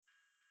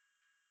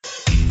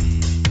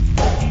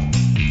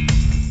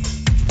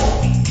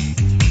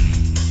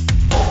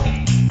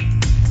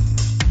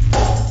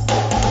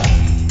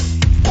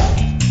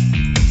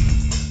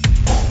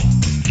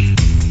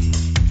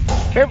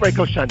Right,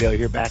 Coach John Daly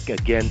here, back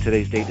again.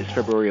 Today's date is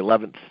February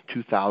 11th,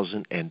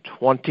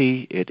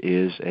 2020. It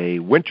is a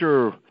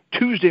winter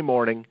Tuesday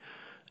morning,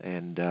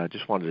 and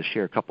just wanted to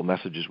share a couple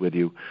messages with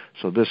you.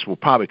 So this will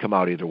probably come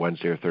out either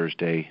Wednesday or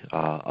Thursday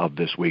of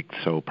this week,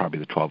 so probably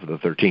the 12th or the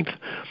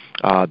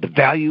 13th. The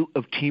value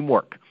of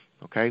teamwork,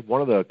 okay?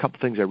 One of the couple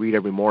things I read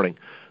every morning,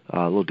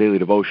 a little daily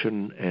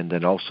devotion, and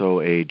then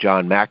also a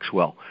John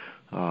Maxwell.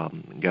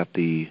 Got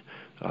the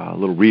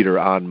little reader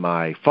on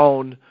my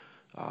phone,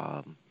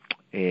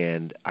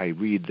 and I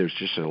read, there's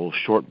just a little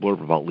short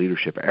blurb about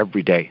leadership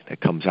every day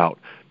that comes out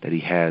that he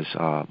has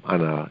on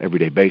an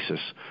everyday basis,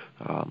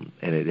 and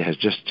it has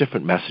just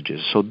different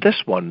messages. So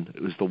this one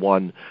was the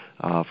one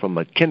from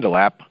a Kindle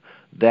app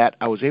that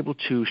I was able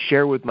to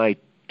share with my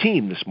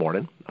team this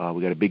morning.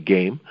 We got a big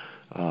game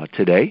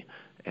today,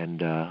 and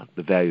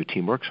the value of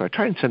teamwork. So I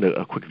try and send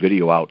a quick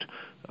video out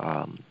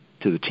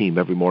to the team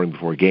every morning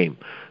before a game.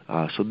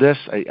 So this,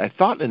 I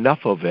thought enough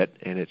of it,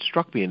 and it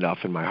struck me enough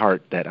in my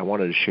heart that I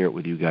wanted to share it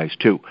with you guys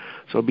too.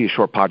 So it'll be a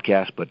short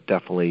podcast, but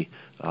definitely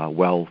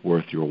well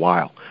worth your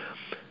while.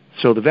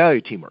 So the value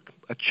of teamwork.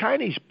 A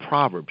Chinese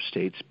proverb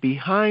states,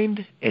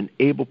 behind an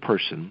able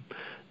person,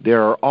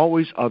 there are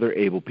always other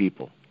able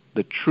people.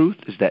 The truth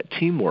is that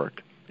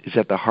teamwork is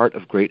at the heart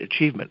of great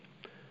achievement.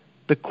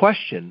 The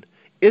question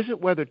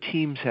isn't whether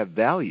teams have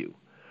value.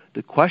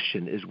 The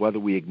question is whether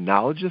we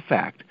acknowledge the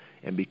fact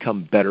and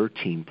become better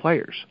team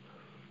players.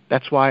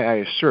 That's why I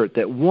assert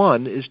that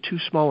one is too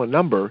small a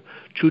number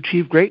to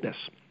achieve greatness.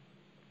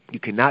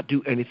 You cannot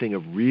do anything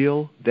of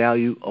real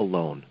value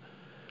alone.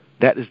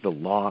 That is the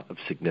law of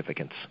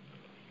significance.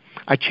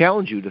 I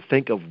challenge you to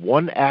think of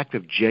one act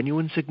of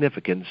genuine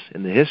significance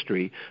in the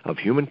history of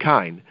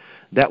humankind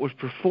that was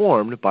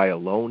performed by a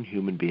lone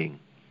human being.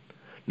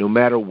 No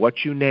matter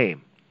what you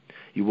name,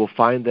 you will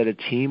find that a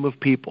team of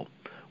people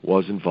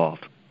was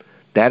involved.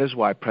 That is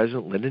why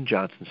President Lyndon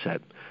Johnson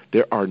said,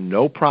 there are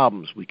no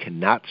problems we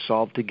cannot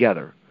solve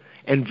together,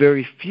 and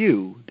very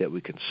few that we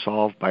can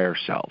solve by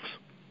ourselves.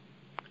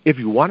 If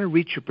you want to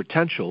reach your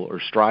potential or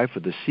strive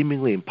for the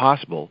seemingly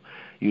impossible,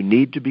 you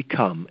need to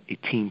become a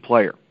team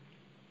player.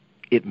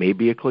 It may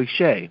be a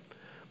cliche,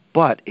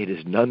 but it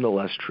is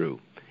nonetheless true.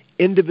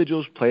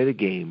 Individuals play the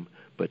game,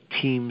 but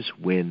teams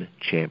win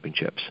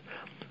championships.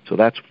 So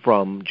that's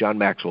from John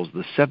Maxwell's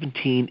The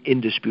 17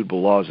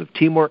 Indisputable Laws of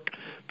Teamwork.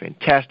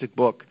 Fantastic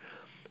book.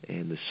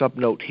 And the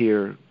subnote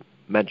here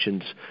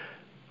mentions,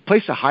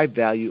 place a high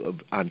value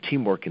on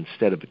teamwork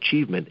instead of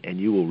achievement, and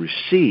you will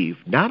receive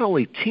not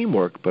only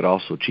teamwork, but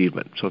also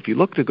achievement. So if you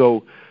look to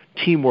go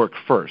teamwork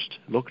first,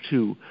 look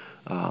to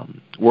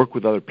work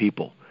with other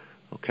people,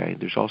 okay,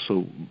 there's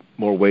also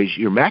more ways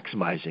you're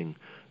maximizing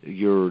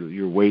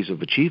your ways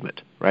of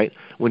achievement, right?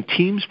 When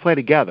teams play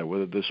together,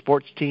 whether they're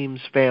sports teams,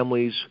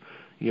 families,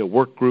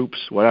 work groups,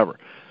 whatever,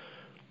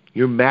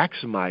 you're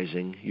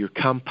maximizing, you're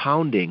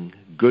compounding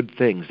good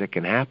things that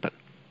can happen,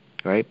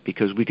 right?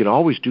 Because we can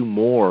always do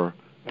more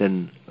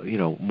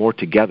more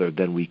together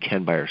than we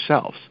can by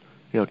ourselves.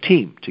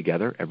 Team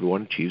together,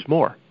 everyone achieves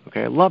more.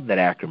 Okay, I love that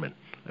acronym.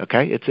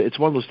 Okay, it's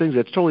one of those things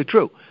that's totally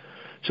true.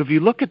 So if you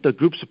look at the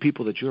groups of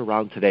people that you're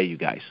around today, you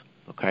guys,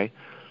 okay,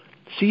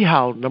 see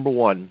how, number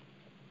one,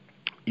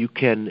 you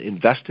can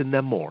invest in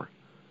them more,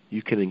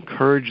 you can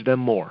encourage them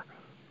more,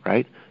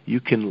 right?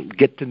 You can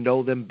get to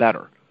know them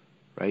better,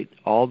 right?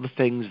 All the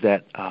things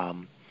that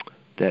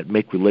that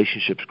make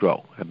relationships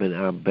grow. I've been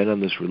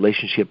on this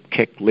relationship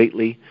kick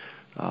lately,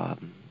 and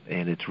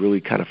it's really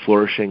kind of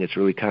flourishing. It's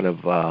really kind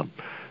of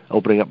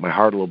opening up my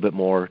heart a little bit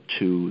more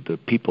to the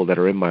people that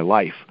are in my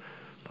life,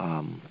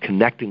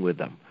 connecting with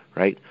them,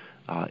 right?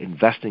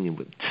 Investing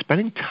in,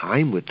 spending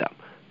time with them,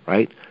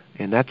 right?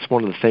 And that's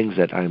one of the things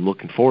that I'm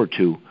looking forward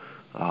to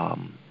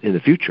in the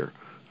future,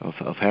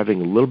 of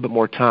having a little bit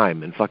more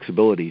time and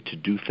flexibility to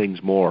do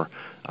things more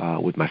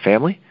with my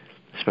family,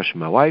 especially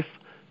my wife,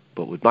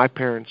 but with my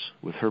parents,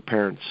 with her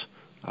parents,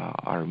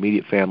 our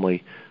immediate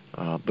family,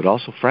 but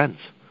also friends,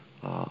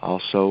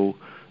 also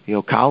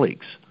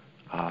colleagues,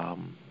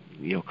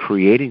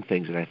 creating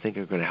things that I think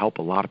are going to help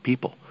a lot of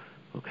people,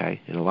 okay,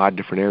 in a lot of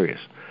different areas.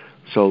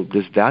 So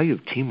this value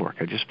of teamwork,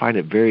 I just find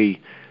it very,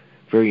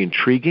 very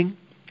intriguing.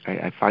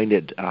 I find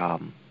it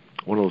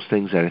one of those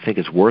things that I think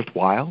is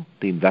worthwhile,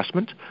 the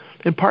investment.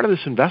 And part of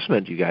this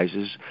investment, you guys,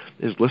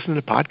 is listening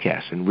to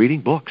podcasts and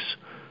reading books,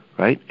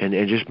 right? And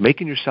just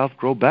making yourself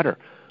grow better.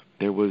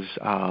 There was,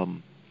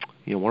 one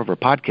of our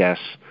podcasts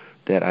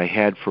that I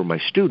had for my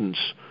students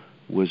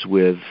was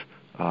with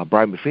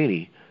Brian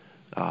Buffini,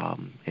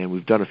 and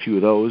we've done a few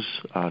of those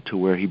to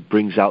where he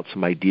brings out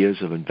some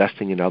ideas of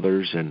investing in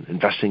others and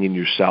investing in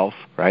yourself,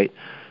 right?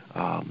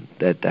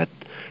 That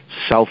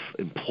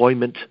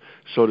self-employment,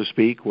 so to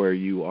speak, where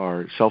you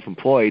are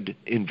self-employed,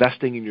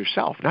 investing in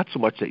yourself, not so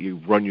much that you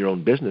run your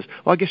own business.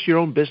 Well, I guess your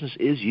own business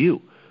is you.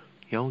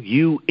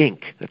 You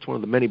Inc. That's one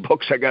of the many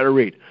books I got to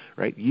read,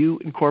 right? You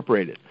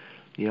Incorporated.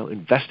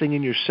 Investing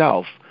in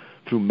yourself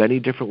through many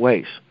different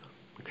ways,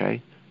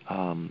 okay?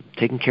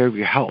 Taking care of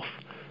your health,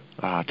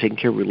 taking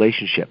care of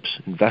relationships,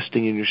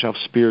 investing in yourself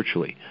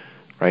spiritually,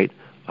 right?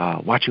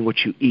 Watching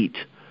what you eat,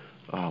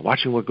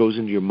 watching what goes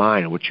into your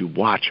mind, and what you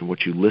watch and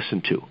what you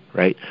listen to,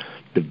 right?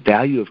 The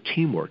value of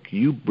teamwork.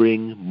 You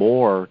bring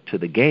more to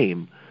the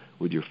game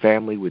with your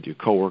family, with your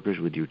coworkers,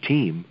 with your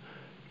team,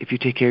 if you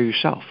take care of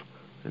yourself.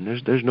 And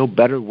there's no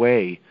better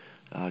way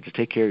to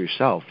take care of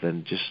yourself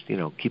than just,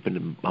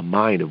 keeping a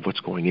mind of what's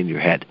going in your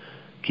head,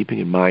 keeping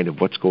in mind of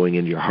what's going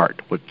into your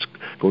heart, what's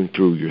going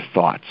through your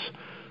thoughts,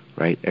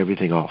 right?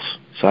 Everything else.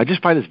 So I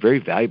just find this very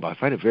valuable. I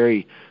find it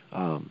very,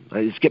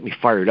 it's getting me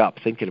fired up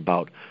thinking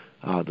about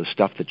the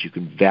stuff that you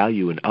can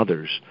value in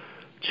others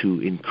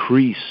to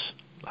increase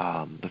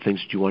the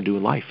things that you want to do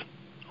in life.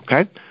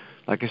 Okay?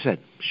 Like I said,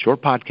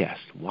 short podcast.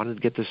 Wanted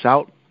to get this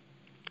out.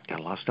 Got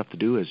a lot of stuff to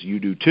do, as you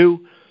do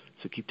too.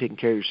 So keep taking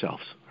care of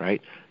yourselves,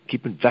 right?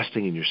 Keep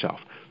investing in yourself.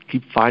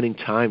 Keep finding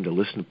time to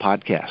listen to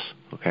podcasts,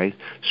 okay?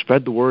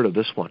 Spread the word of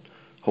this one.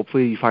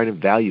 Hopefully you find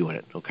value in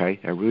it, okay?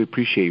 I really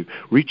appreciate you.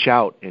 Reach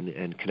out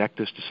and connect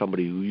this to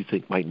somebody who you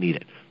think might need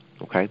it,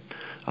 okay?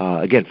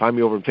 Again, find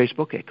me over on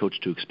Facebook at Coach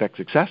 2 Expect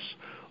Success,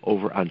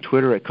 over on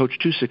Twitter at Coach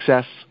 2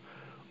 Success,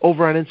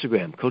 over on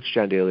Instagram, Coach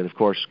John Daly, and of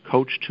course,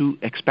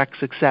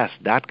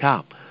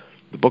 Coach2ExpectSuccess.com.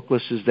 The book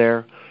list is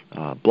there.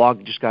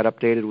 Blog just got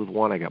updated with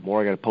one. I got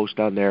more I got to post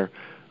on there.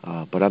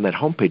 But on that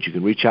homepage, you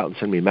can reach out and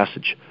send me a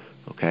message.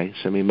 Okay,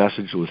 send me a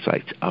message with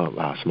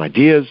some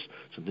ideas,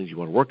 some things you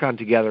want to work on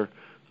together.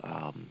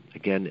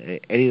 Again,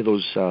 any of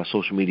those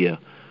social media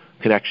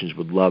connections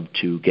would love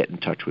to get in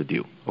touch with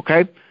you.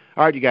 Okay?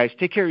 All right, you guys,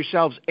 take care of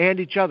yourselves and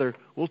each other.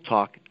 We'll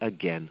talk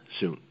again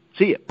soon.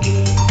 See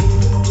ya.